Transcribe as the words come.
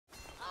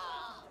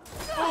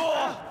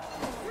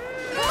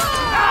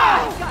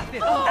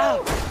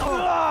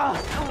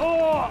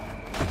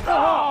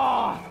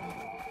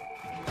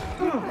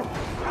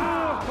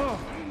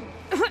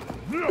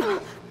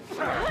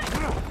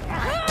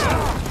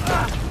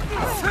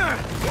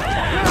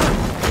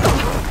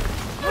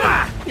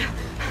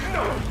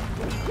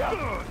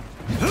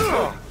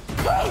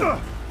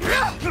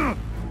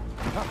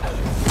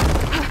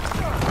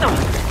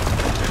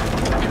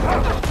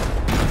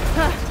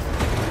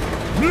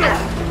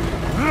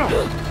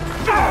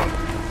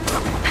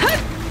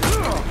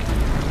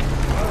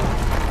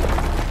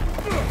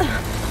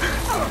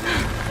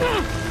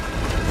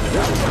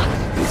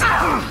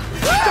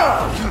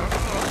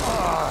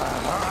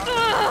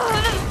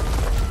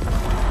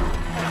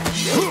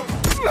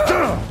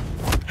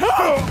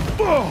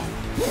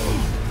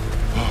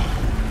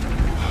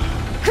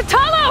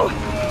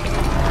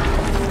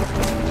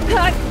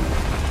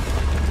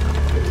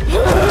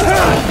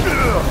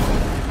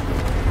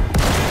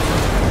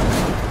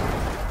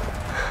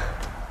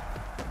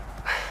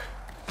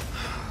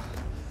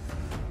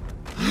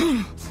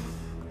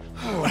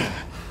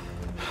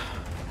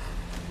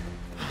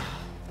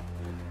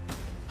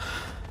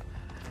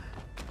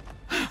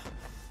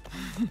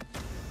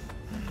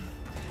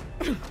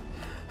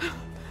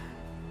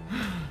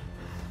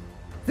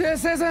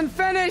This isn't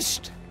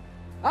finished!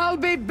 I'll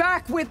be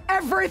back with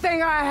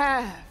everything I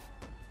have!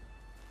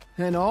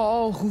 And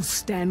all who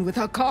stand with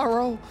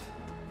Hekarro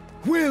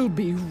will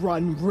be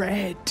run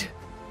red.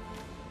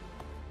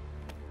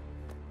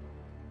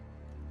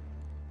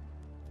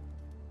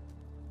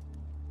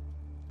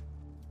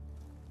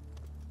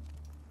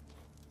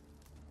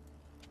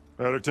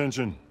 At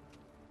attention.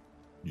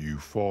 You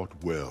fought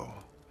well.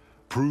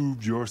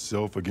 Proved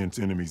yourself against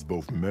enemies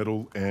both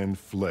metal and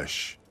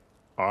flesh.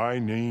 I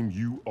name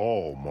you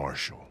all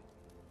Marshal.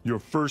 Your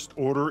first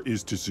order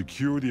is to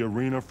secure the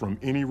arena from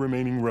any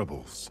remaining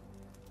rebels.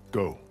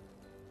 Go.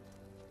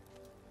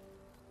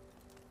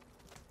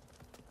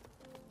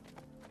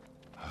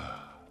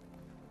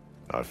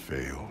 I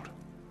failed.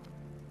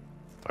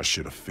 I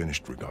should have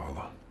finished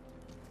Regala.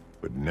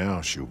 But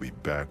now she'll be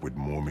back with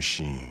more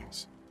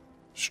machines.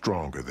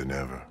 Stronger than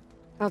ever.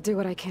 I'll do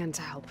what I can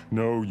to help.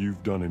 No,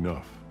 you've done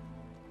enough.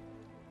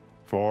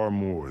 Far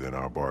more than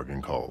our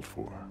bargain called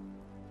for.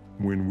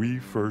 When we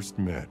first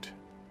met,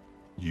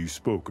 you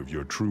spoke of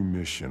your true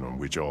mission on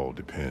which all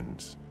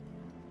depends.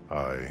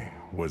 I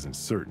wasn't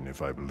certain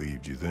if I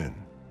believed you then.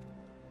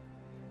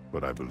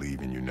 But I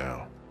believe in you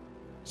now.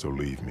 So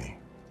leave me.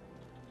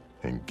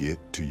 And get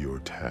to your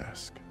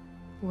task.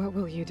 What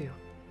will you do?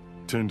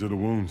 Tend to the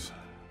wounds.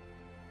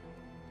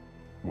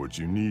 What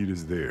you need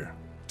is there.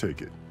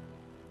 Take it.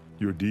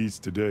 Your deeds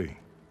today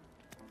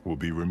will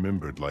be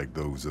remembered like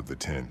those of the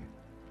 10.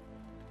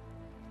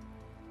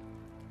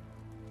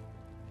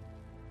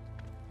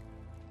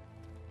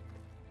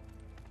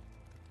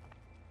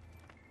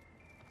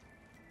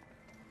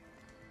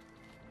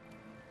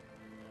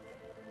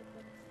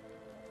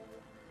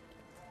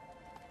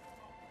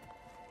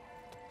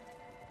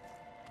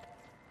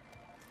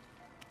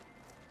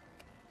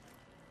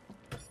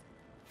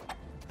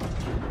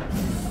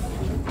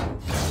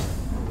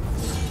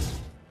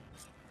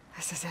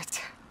 This is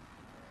it.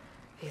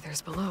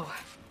 Aether's below.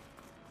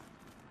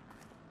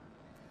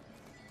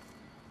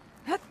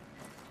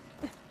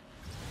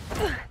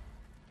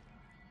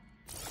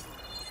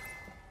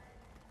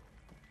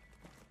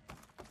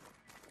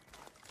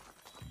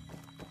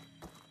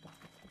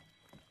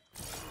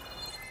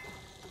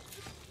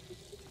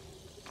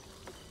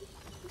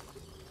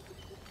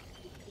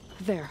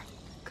 There.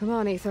 Come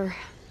on, Aether.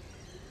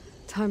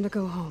 Time to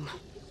go home.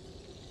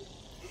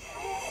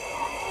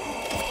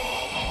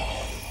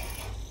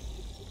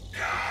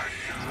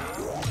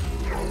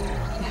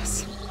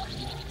 Yes.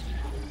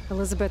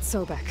 Elizabeth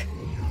Sobek.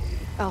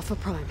 Alpha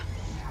Prime.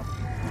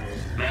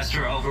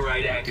 Master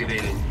override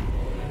activated.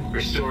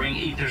 Restoring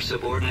Aether's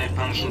subordinate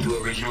function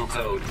to original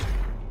code.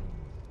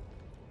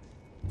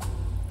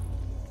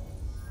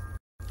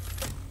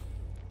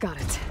 Got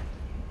it.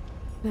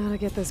 Now to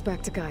get this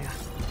back to Gaia.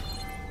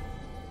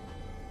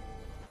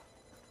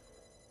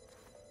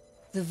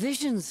 The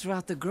visions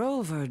throughout the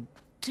grove are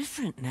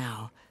different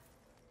now.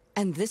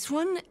 And this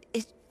one,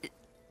 it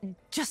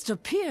just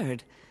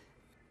appeared.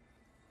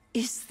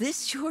 Is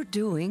this your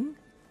doing?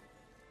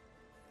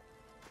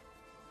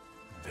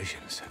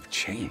 Visions have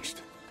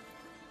changed.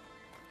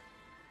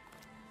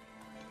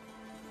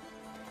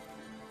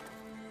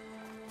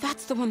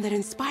 That's the one that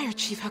inspired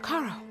Chief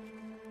Hekarro.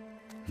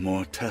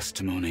 More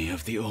testimony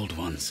of the old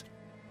ones.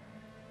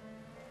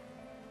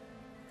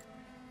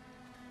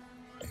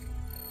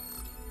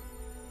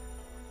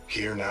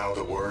 Hear now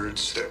the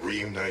words that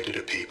reunited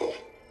a people.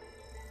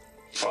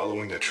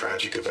 Following the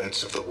tragic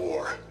events of the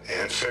war,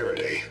 Anne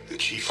Faraday, the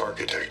chief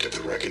architect of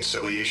the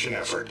reconciliation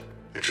effort,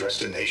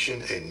 addressed a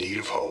nation in need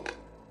of hope.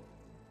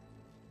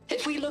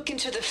 If we look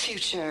into the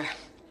future,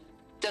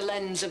 the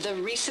lens of the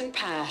recent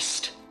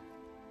past,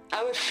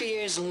 our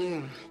fears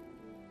loom.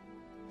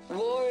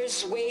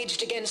 Wars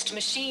waged against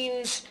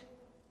machines,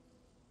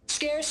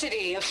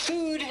 scarcity of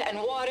food and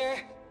water,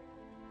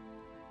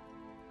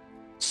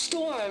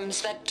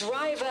 storms that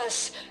drive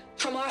us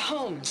from our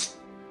homes.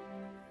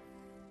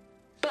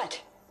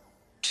 But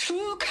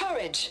true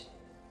courage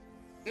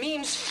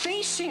means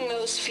facing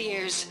those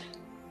fears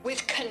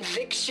with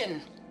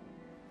conviction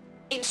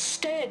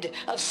instead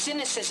of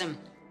cynicism.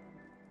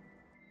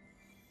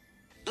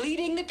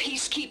 Leading the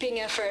peacekeeping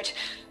effort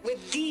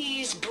with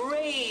these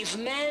brave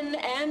men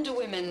and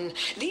women,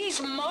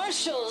 these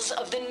marshals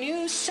of the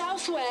new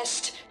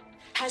Southwest,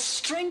 has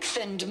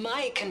strengthened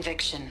my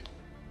conviction.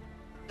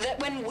 that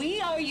when we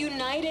are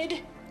united,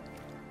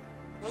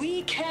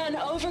 we can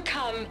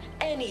overcome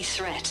any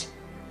threat.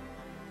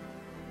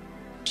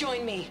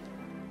 Join me.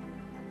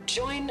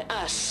 Join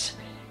us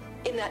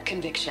in that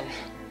conviction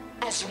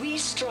as we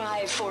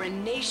strive for a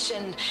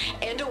nation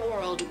and a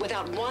world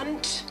without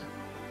want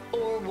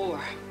or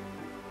war.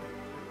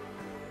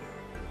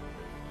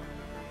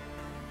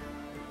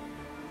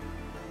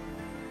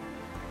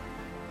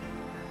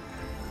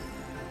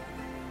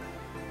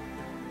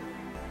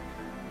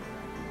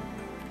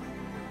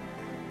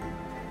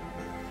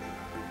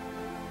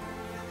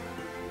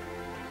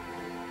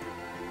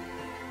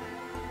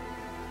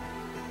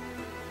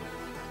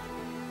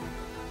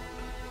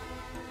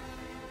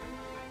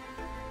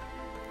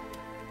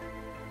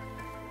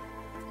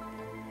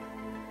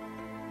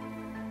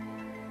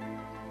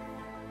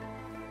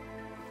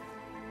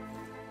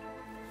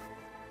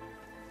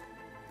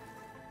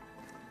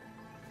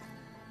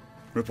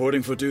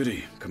 Reporting for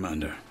duty,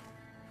 Commander.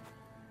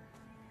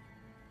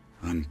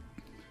 I'm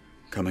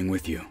coming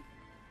with you.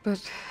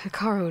 But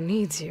Hikaru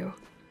needs you.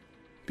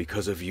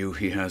 Because of you,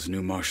 he has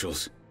new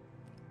marshals.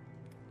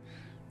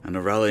 And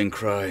a rallying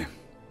cry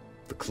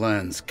the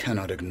clans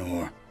cannot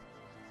ignore.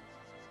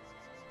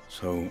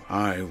 So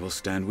I will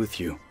stand with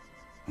you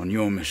on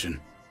your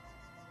mission.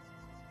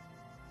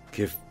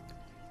 Give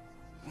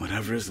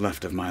whatever is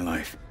left of my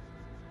life.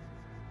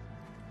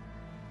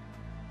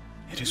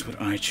 It is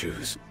what I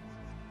choose.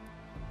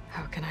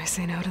 How can I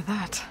say no to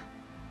that?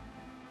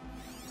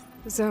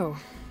 Zoe,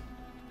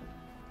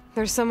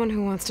 there's someone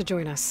who wants to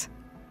join us.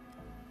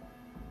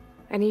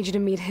 I need you to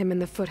meet him in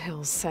the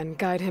foothills and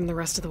guide him the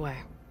rest of the way.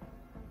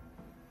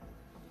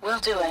 Will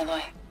do,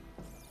 Aloy.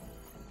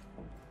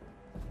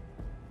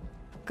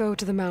 Go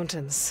to the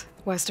mountains,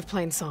 west of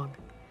Plainsong.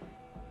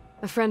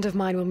 A friend of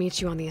mine will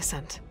meet you on the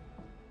ascent.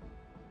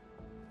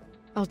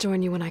 I'll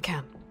join you when I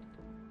can.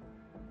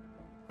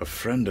 A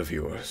friend of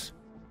yours?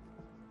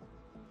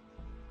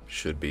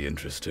 Should be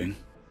interesting.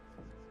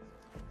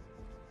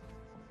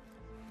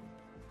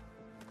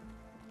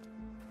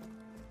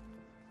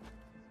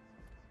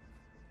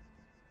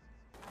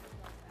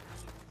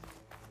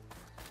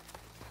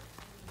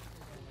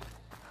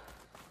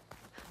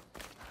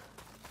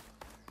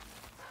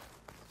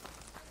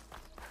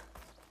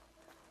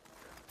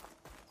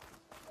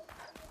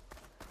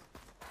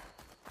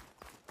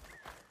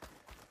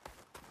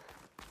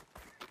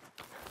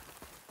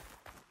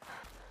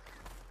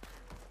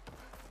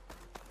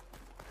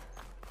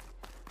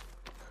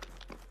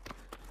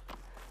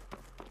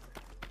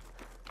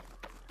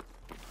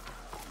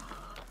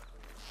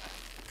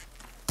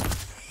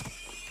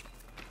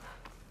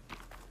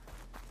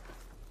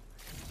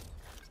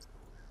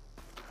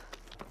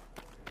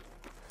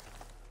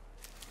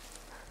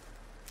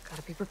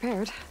 Gotta be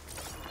prepared.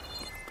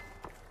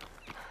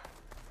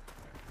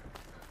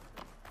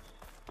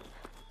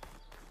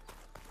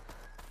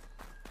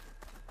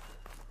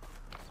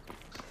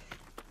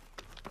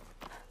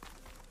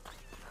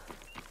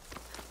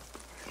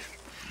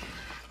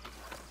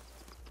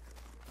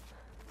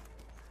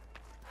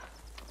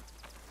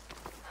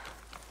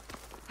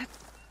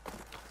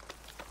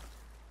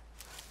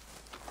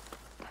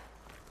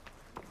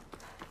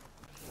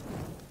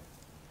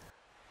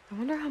 I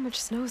wonder how much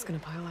snow is gonna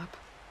pile up.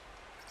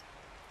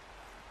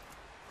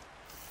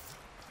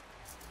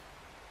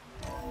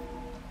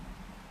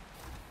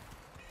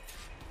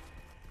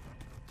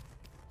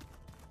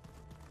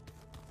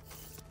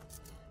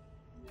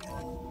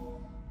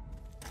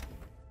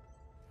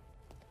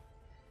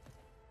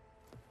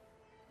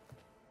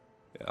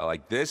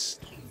 Like this?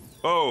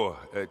 Oh,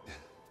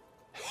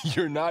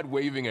 you're not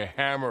waving a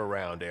hammer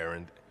around,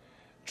 Errand.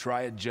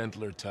 Try a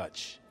gentler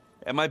touch.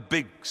 And my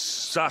big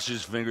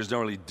sausage fingers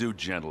don't really do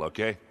gentle,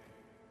 okay?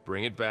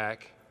 Bring it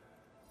back.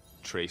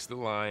 Trace the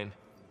line.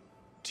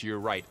 To your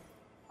right.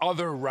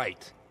 Other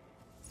right.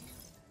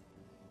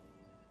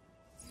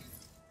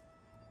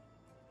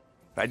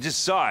 I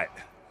just saw it.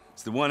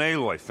 It's the one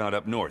Aloy found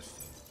up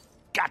north.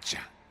 Gotcha!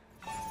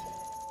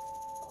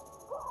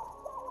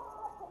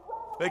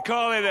 They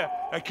call it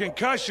a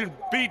concussion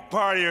beat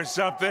party or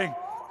something.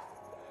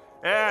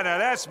 Yeah, now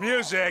that's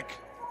music.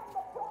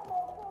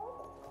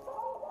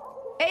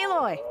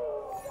 Aloy!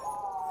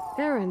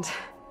 Errand,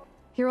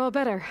 you're all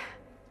better.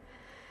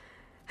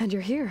 And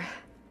you're here.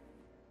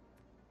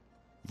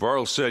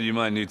 Varl said you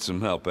might need some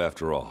help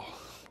after all.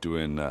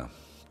 Doing,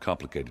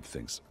 complicated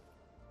things.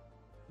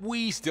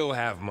 We still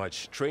have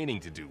much training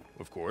to do,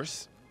 of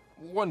course.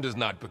 One does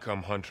not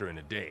become hunter in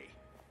a day.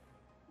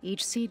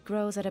 Each seed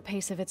grows at a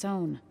pace of its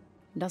own.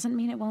 Doesn't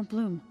mean it won't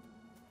bloom.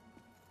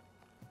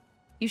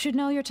 You should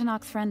know your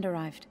Tanakh friend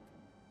arrived.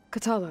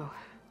 Katalo.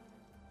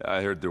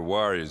 I heard their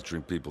warriors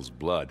drink people's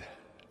blood.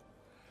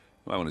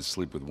 I want to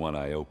sleep with one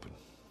eye open.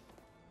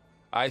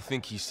 I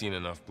think he's seen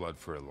enough blood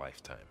for a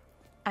lifetime.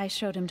 I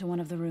showed him to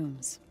one of the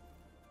rooms.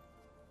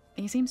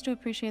 He seems to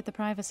appreciate the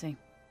privacy.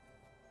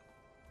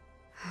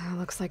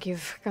 Looks like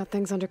you've got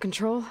things under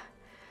control.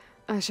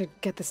 I should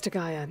get this to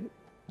Gaia.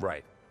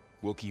 Right.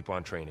 We'll keep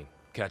on training.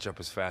 Catch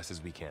up as fast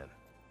as we can.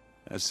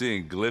 I'm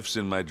seeing glyphs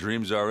in my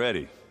dreams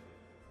already.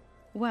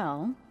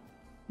 Well,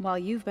 While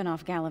you've been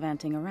off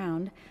gallivanting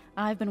around,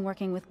 I've been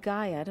working with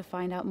Gaia to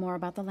find out more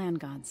about the land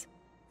gods.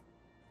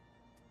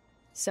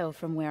 So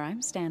from where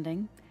I'm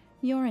standing,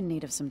 you're in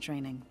need of some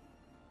training.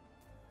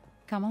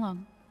 Come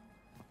along.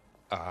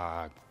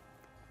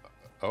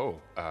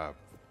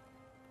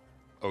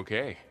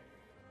 Okay.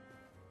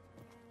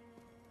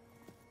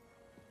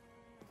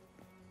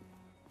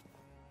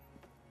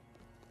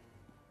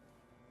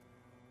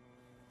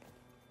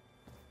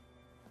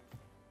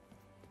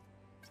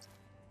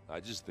 I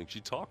just think she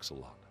talks a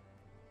lot.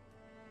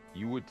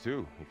 You would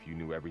too, if you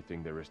knew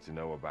everything there is to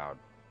know about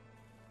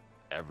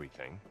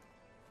everything.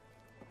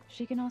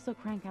 She can also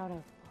crank out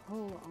a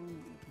whole army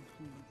of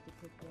machines to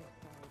put their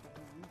side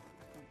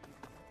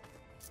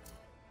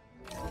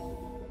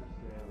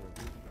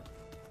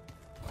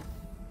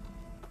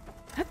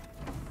down.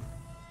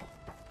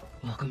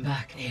 Welcome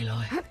back,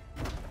 Aloy.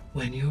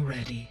 When you're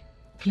ready,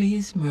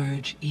 please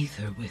merge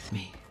ether with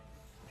me.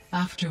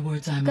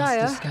 Afterwards, I must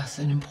discuss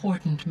an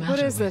important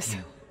matter with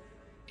you.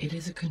 It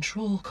is a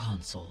control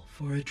console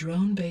for a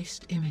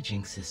drone-based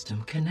imaging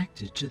system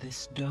connected to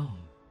this dome.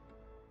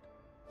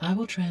 I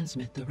will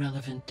transmit the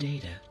relevant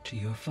data to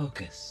your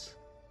focus.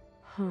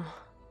 Huh.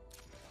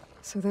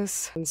 So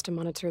this is to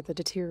monitor the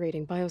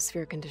deteriorating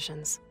biosphere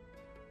conditions.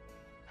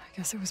 I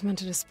guess it was meant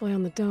to display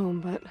on the dome,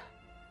 but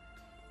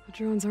the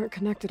drones aren't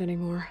connected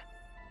anymore.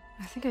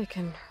 I think I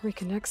can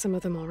reconnect some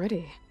of them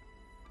already.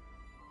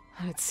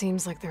 And it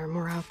seems like there are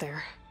more out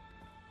there.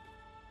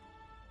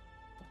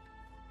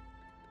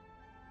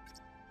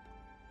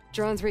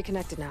 Drone's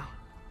reconnected now.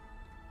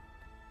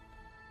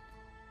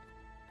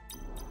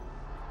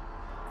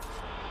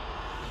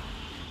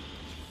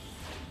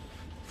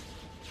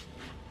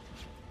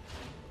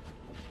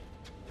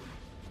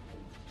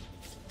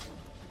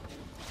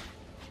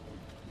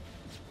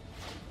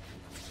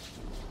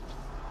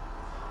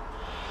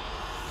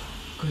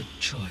 Good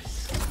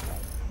choice.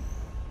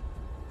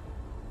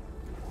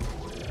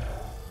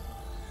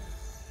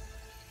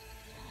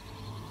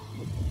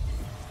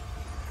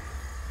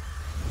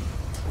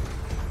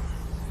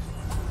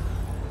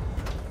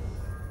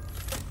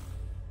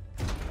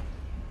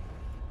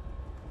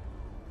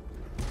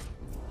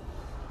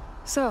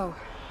 So,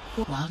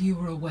 while you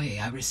were away,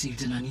 I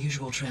received an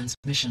unusual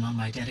transmission on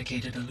my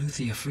dedicated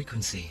Aletheia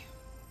frequency.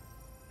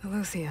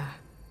 Aletheia.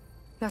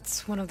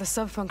 That's one of the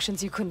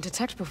sub-functions you couldn't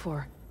detect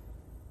before.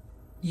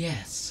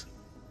 Yes.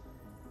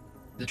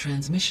 The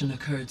transmission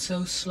occurred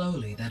so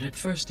slowly that at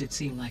first it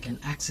seemed like an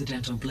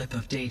accidental blip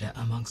of data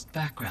amongst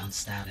background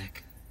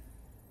static.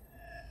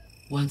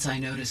 Once I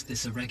noticed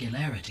this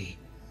irregularity,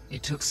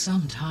 it took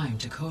some time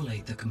to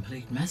collate the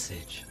complete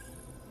message.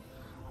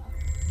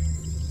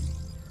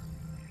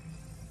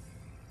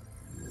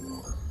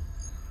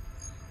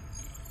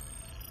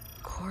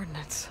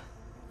 Coordinates.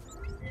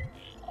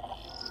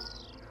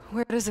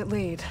 Where does it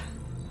lead?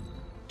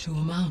 To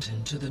a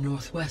mountain to the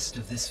northwest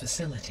of this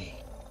facility.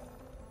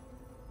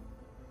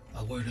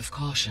 A word of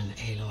caution,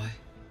 Aloy.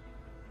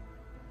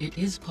 It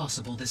is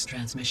possible this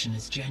transmission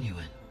is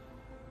genuine.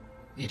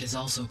 It is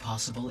also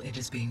possible it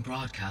is being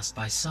broadcast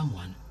by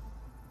someone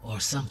or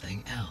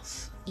something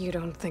else. You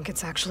don't think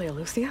it's actually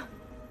Aletheia?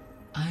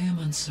 I am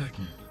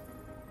uncertain.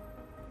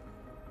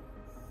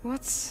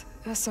 What's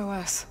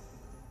SOS?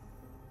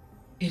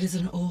 It is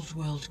an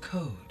old-world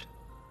code.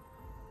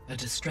 A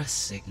distress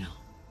signal.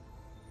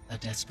 A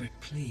desperate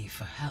plea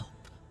for help.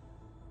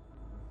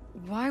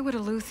 Why would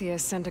Aletheia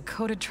send a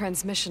coded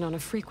transmission on a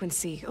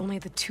frequency only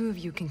the two of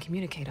you can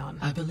communicate on?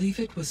 I believe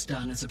it was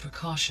done as a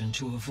precaution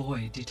to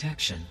avoid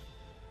detection,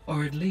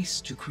 or at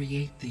least to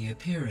create the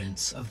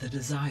appearance of the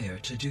desire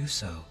to do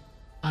so.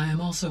 I am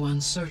also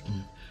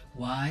uncertain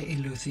why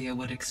Aletheia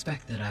would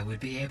expect that I would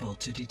be able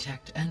to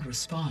detect and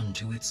respond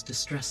to its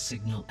distress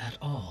signal at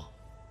all.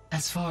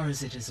 As far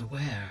as it is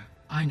aware,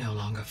 I no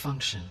longer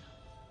function.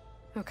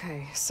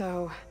 Okay,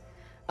 so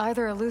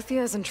either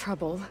Aletheia is in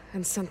trouble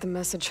and sent the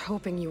message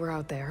hoping you were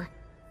out there,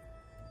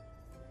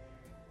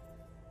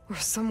 or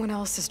someone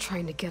else is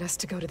trying to get us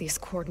to go to these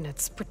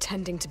coordinates,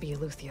 pretending to be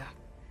Aletheia.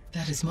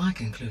 That is my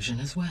conclusion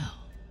as well.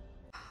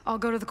 I'll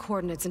go to the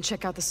coordinates and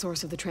check out the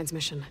source of the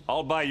transmission.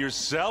 All by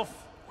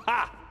yourself?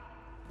 Ha!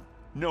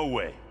 No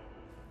way.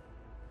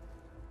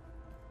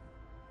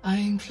 I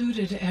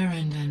included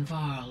Erend and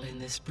Varl in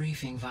this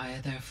briefing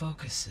via their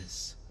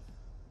focuses.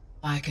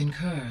 I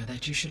concur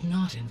that you should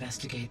not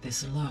investigate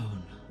this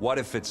alone. What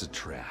if it's a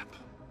trap?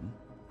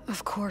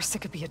 Of course it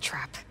could be a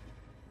trap.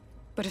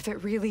 But if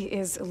it really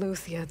is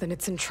Aletheia, then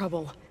it's in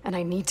trouble, and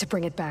I need to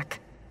bring it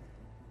back.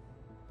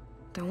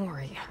 Don't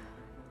worry.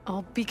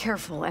 I'll be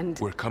careful and...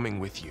 We're coming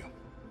with you.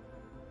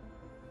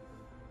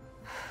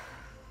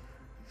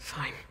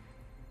 Fine.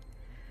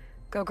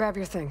 Go grab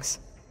your things.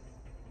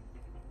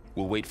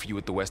 We'll wait for you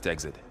at the west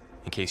exit,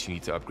 in case you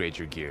need to upgrade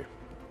your gear.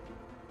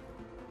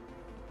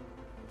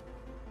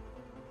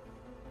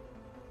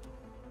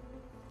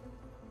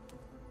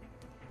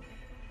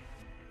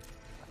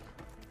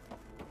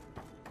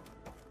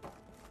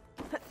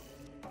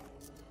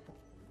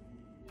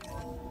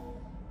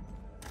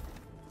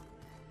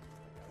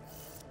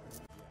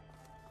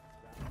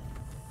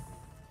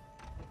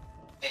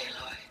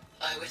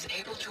 was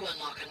able to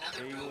unlock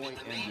another room in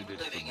the main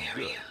living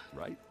area.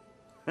 Right?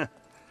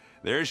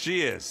 There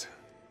she is.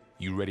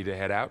 You ready to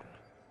head out?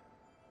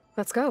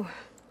 Let's go.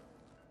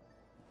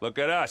 Look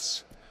at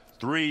us.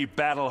 3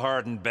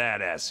 battle-hardened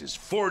badasses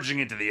forging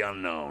into the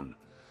unknown.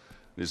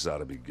 This ought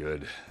to be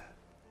good.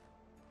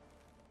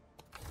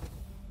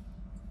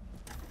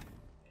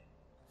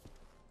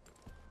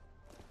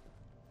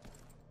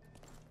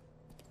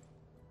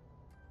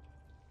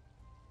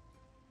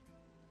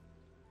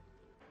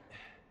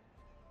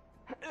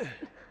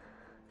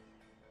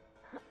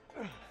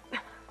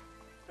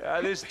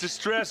 This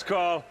distress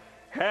call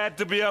had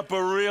to be up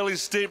a really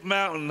steep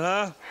mountain,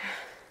 huh?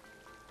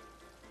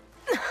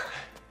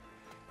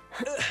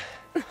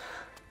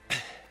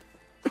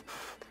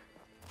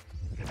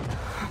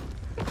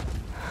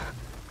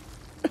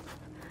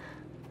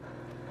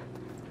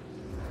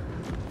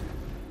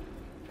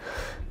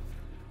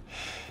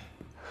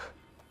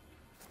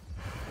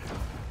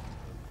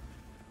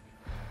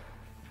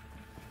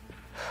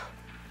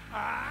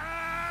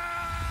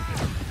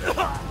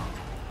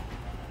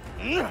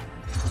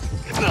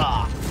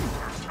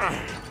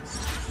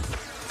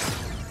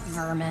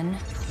 Vermin.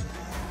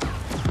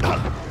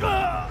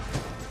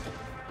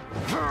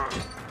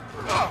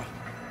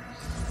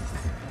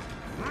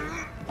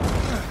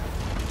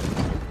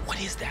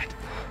 What is that?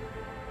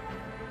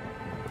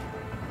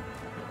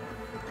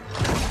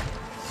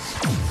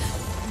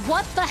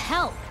 What the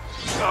hell?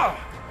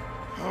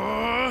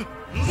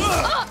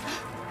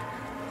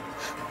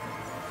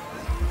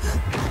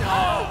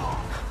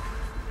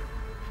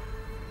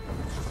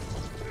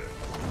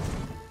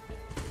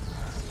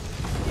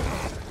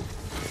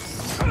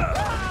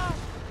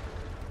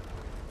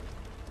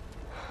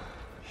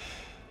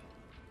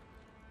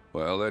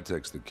 Well, that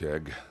takes the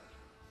keg.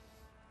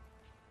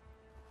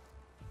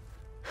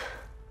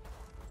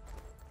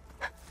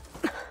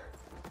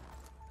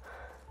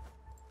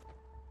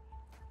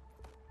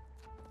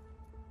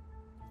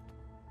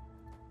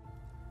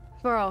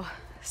 Burrow,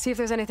 see if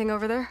there's anything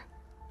over there.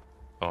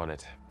 On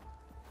it.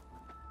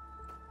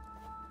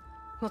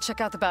 We'll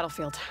check out the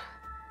battlefield.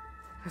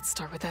 Let's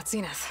start with that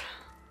zenith.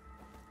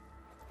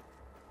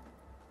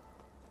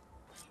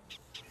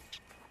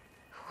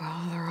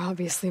 Well, there are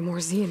obviously more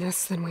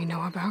zeniths than we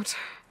know about.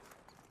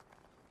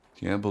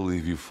 Can't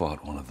believe you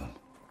fought one of them.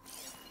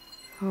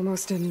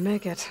 Almost didn't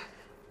make it.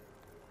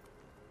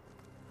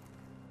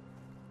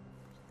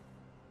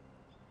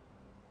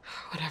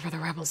 Whatever the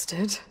rebels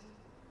did,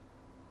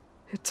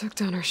 it took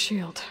down her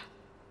shield.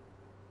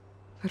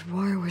 But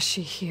why was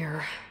she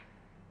here?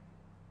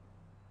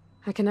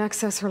 I can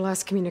access her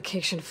last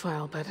communication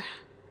file, but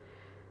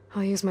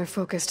I'll use my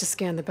focus to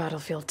scan the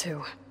battlefield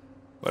too.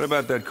 What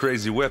about that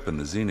crazy weapon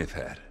the Zenith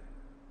had?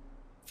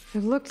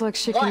 It looked like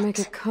she could make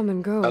it come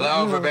and go.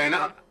 Hello,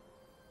 Verbena.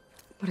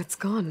 But it's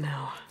gone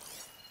now.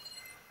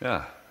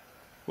 Yeah.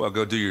 Well,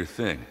 go do your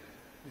thing.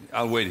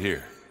 I'll wait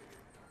here.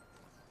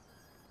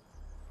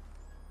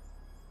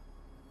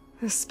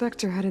 The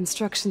Spectre had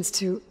instructions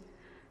to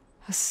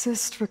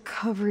assist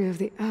recovery of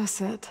the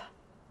asset.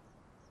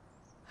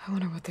 I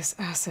wonder what this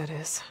asset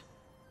is.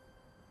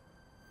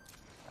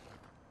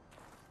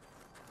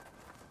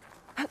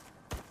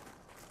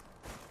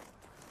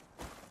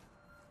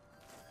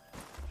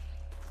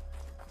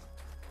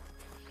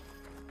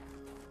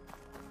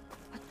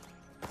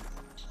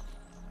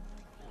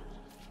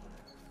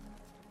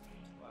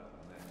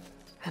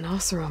 An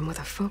Oseram with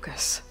a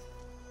focus.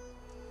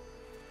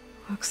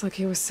 Looks like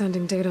he was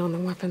sending data on the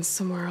weapons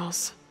somewhere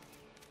else.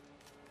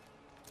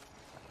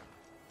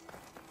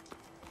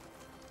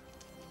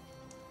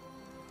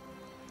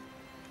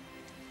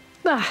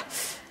 The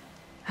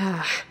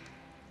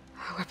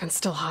weapon's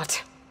still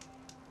hot.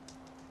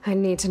 I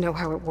need to know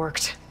how it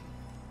worked.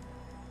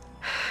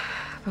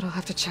 But I'll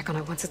have to check on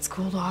it once it's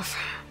cooled off.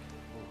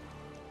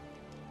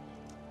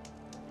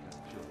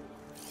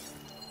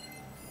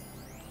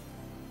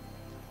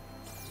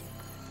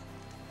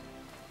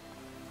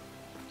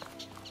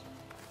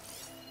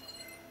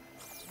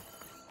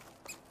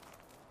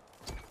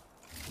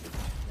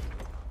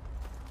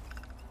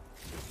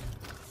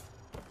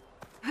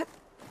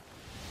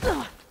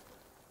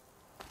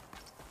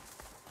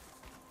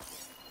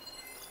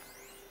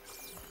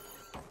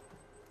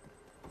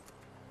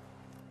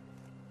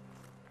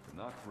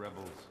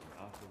 Rebels.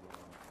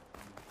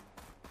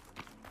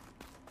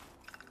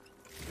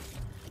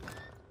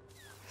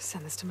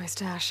 Send this to my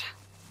stash.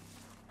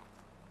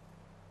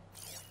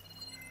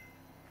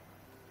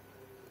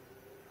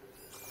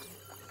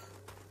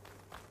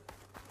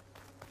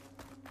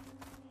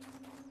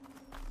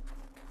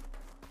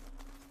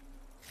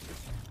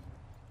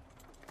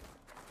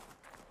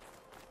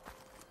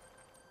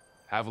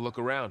 Have a look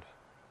around.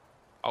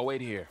 I'll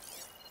wait here.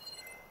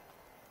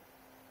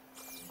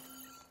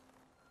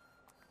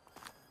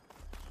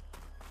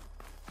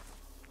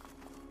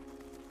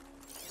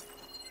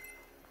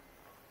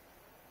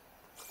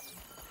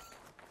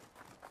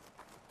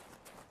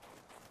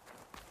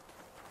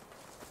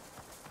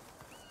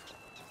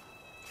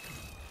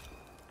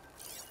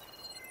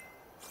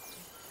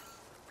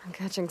 I'm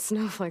catching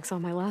snowflakes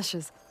on my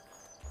lashes.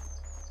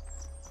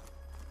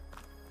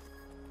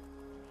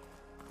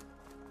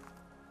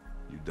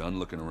 done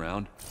looking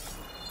around?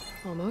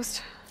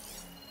 Almost.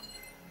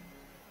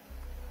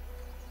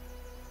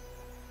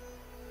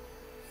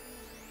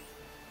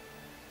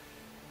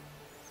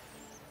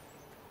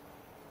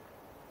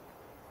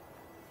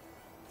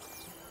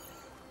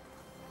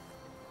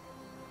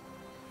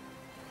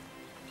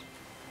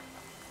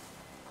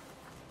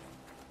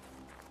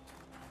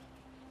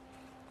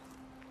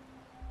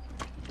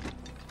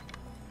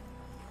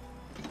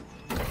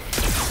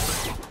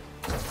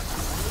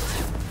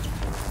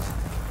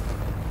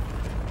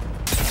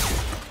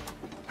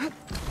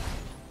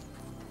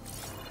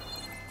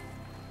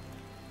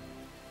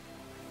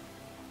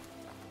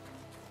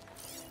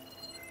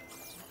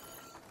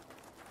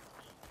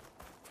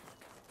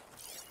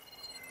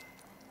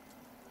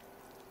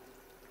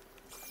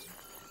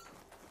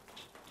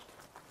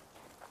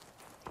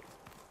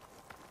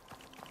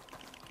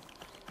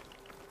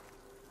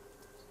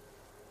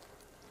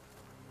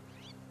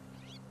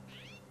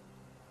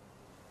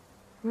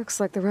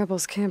 Looks like the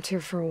rebels camped here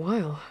for a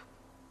while.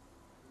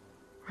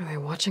 Are they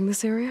watching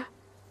this area?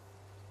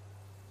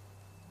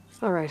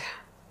 Alright.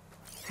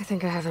 I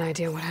think I have an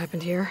idea what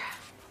happened here.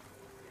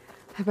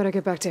 I better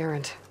get back to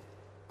Erend.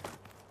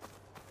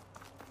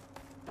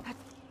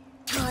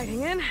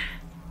 Hiding in.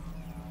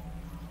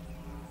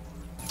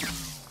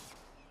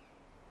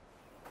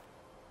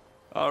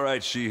 All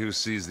right, she who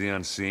sees the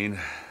unseen.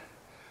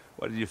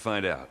 What did you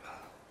find out?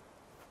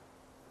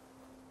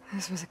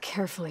 This was a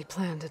carefully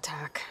planned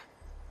attack.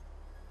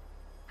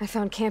 I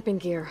found camping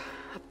gear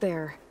up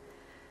there.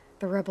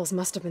 The rebels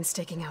must have been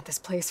staking out this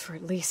place for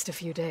at least a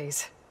few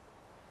days.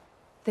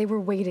 They were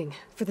waiting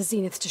for the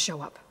Zeniths to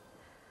show up.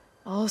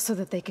 All so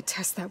that they could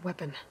test that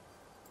weapon.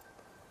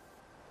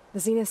 The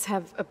Zeniths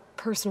have a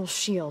personal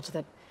shield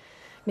that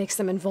makes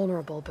them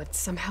invulnerable, but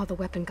somehow the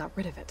weapon got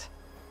rid of it.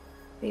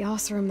 The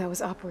Oseram that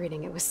was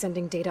operating it was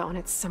sending data on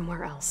it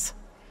somewhere else.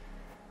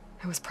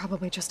 It was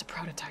probably just a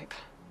prototype.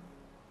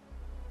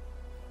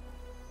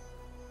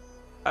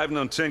 I've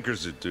known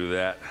tinkers that do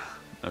that.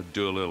 I'd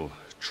do a little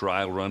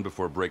trial run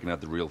before breaking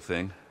out the real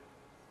thing.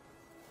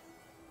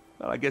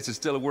 Well, I guess it's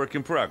still a work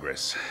in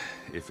progress,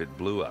 if it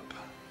blew up.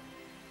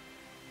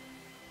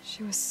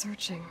 She was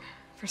searching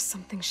for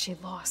something she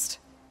lost.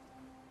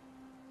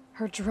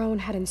 Her drone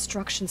had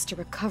instructions to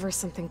recover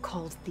something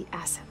called the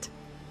asset.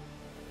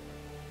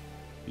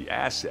 The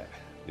asset?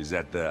 Is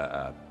that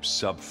the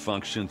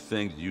sub-function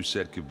thing that you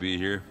said could be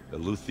here?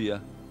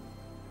 Eleuthia?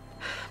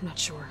 I'm not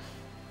sure.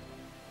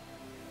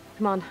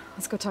 Come on,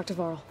 let's go talk to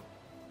Varl.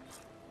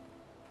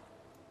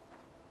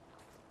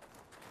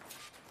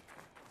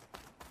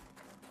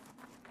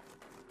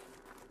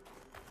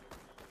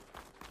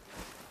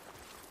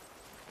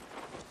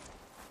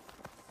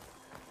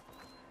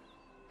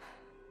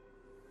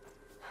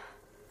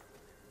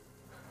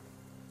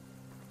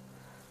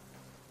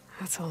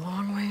 That's a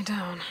long way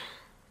down.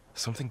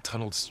 Something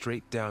tunneled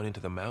straight down into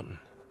the mountain.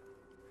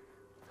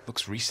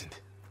 Looks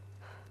recent.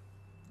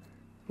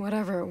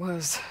 Whatever it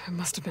was, it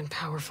must have been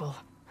powerful.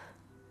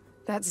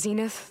 That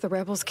Zenith the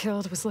rebels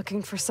killed was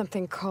looking for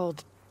something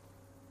called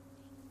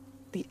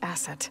the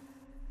asset.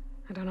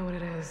 I don't know what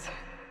it is,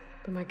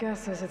 but my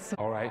guess is it's...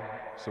 All right,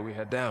 so we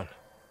head down.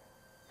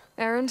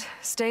 Erend,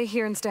 stay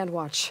here and stand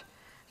watch.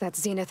 That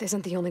Zenith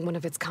isn't the only one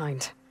of its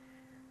kind.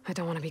 I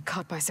don't want to be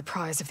caught by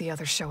surprise if the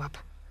others show up.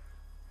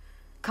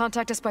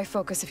 Contact us by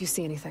focus if you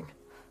see anything.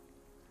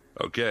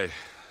 Okay.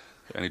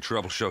 Any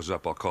trouble shows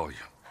up, I'll call you.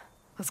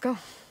 Let's go.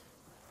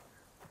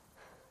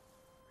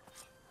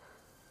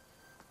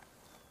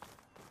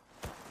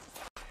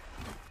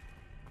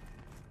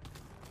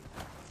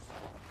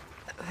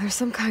 There's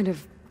some kind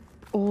of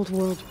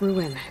old-world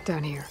ruin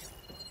down here.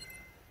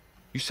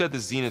 You said the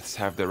Zeniths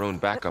have their own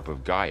backup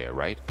of Gaia,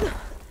 right?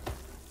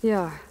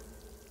 Yeah,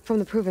 from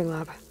the Proving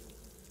Lab.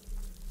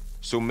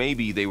 So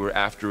maybe they were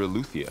after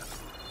Eleuthia.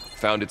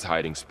 Found its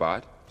hiding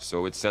spot,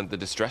 so it sent the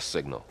distress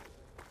signal.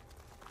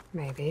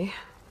 Maybe.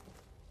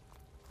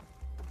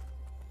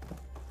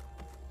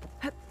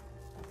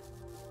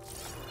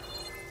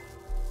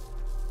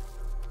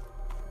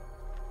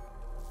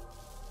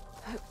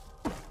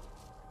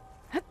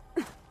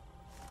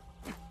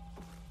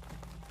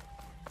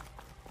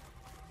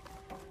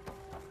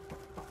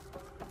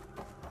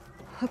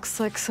 Looks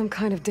like some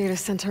kind of data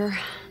center.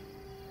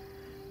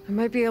 I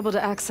might be able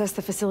to access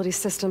the facility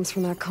systems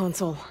from that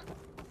console.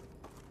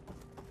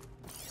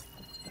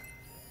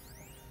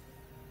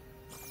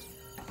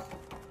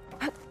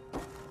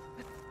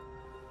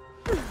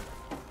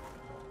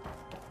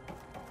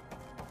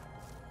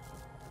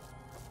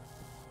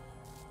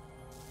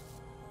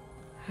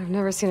 I've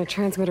never seen a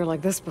transmitter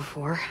like this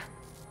before.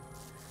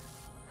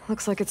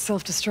 Looks like it's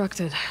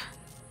self-destructed.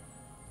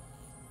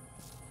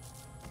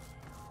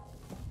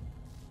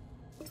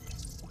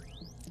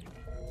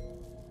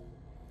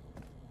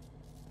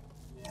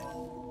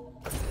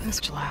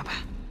 This lab.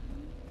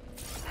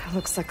 It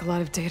looks like a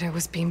lot of data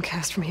was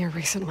beamcast from here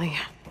recently.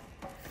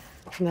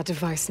 From that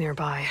device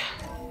nearby.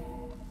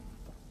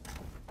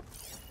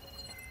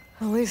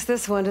 At least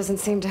this one doesn't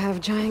seem to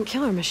have giant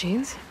killer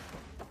machines.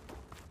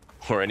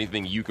 Or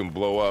anything you can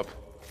blow up.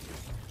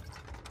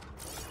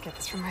 Get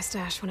this from my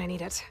stash when I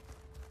need it.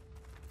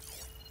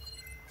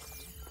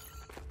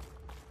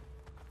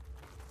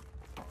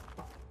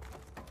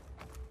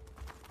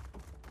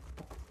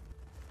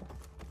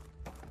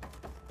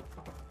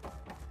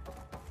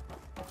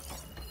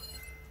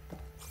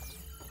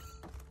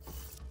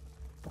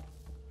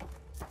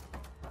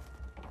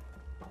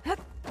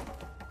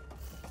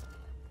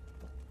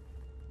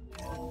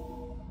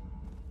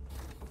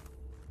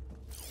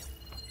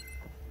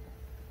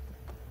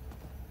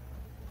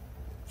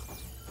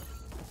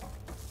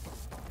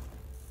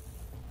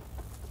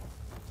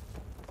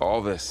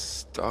 All this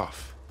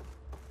stuff.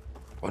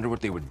 Wonder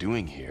what they were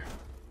doing here.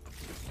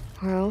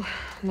 Well,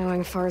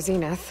 knowing Far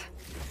Zenith,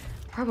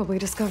 probably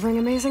discovering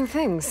amazing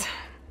things.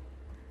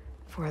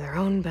 For their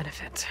own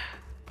benefit.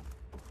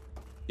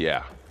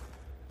 Yeah,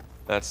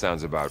 that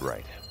sounds about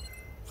right.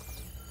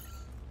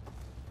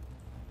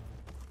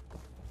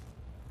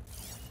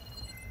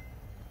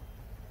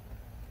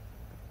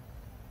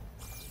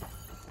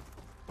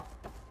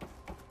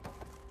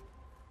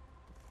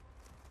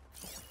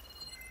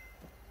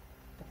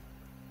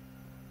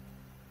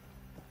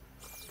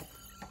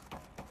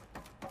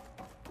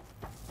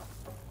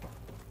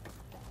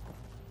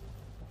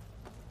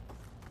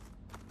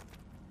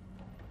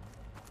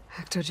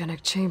 Ectogenic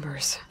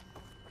chambers.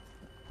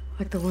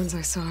 Like the ones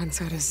I saw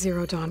inside a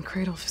Zero Dawn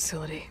cradle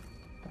facility.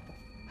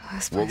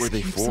 This place What were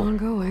they keeps for? on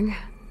going.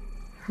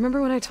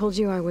 Remember when I told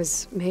you I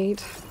was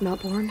made,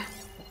 not born?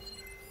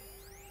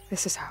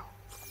 This is how.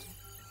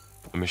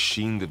 A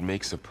machine that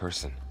makes a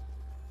person.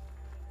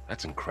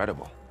 That's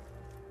incredible.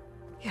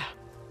 Yeah.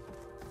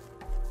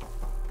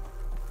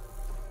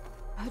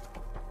 But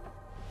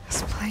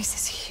this place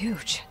is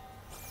huge.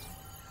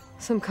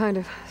 Some kind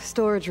of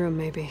storage room,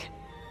 maybe.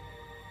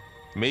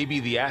 Maybe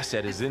the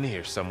asset is in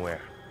here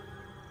somewhere.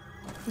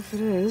 If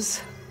it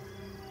is,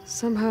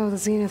 somehow the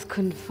Zenith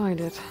couldn't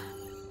find it.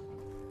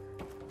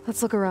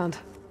 Let's look around.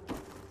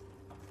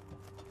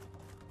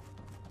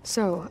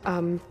 So,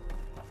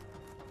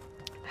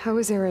 how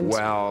is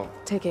Erend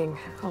taking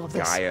all of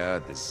this? Gaia,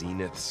 the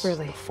Zeniths,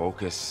 Really? the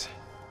Focus.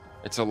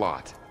 It's a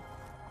lot.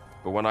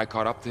 But when I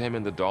caught up to him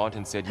in the Daunt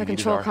and said you needed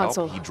control our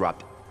console. help, he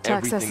dropped To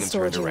access everything the and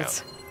turned storage around.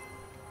 units.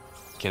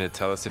 Can it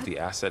tell us if the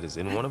asset is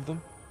in one of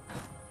them?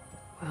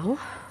 Well,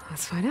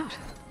 let's find out.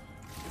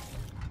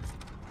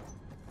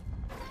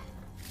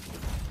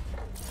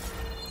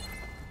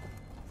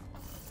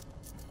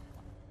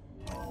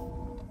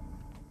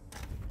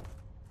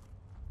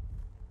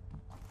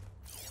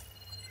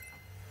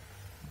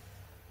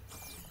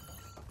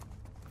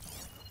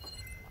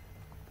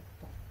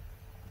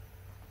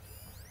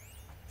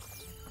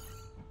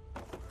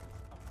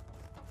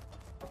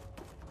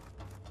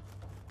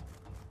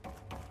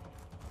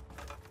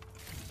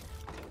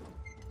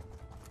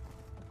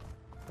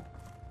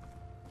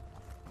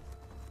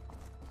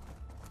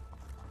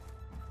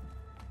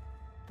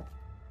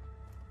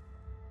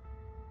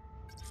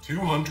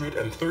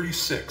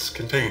 $236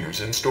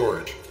 containers in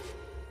storage.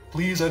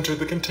 Please enter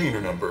the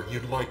container number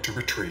you'd like to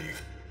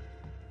retrieve.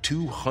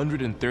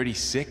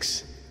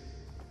 236?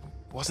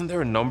 Wasn't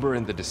there a number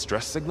in the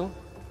distress signal?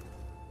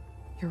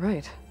 You're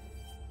right.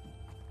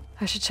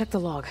 I should check the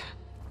log.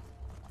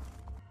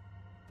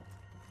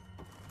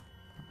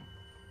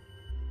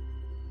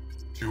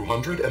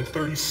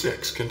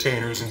 $236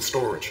 containers in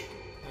storage.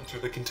 Enter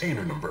the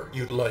container number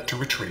you'd like to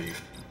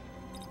retrieve.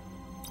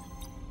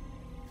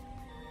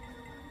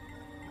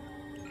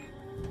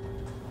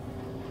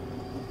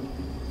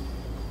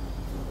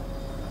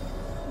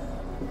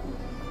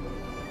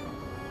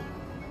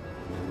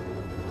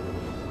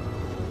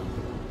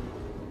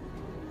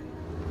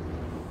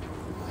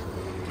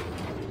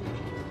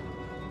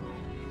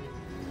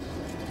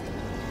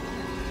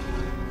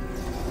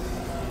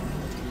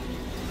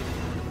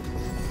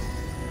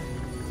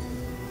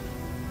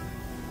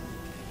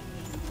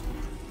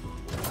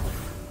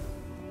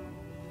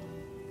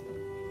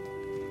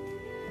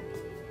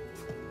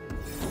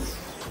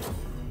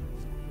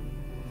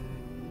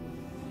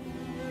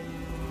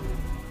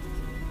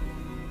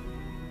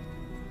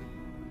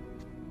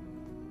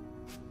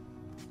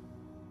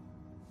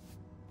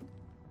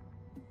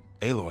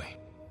 Aloy.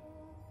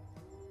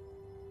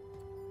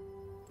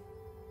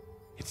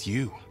 It's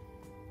you.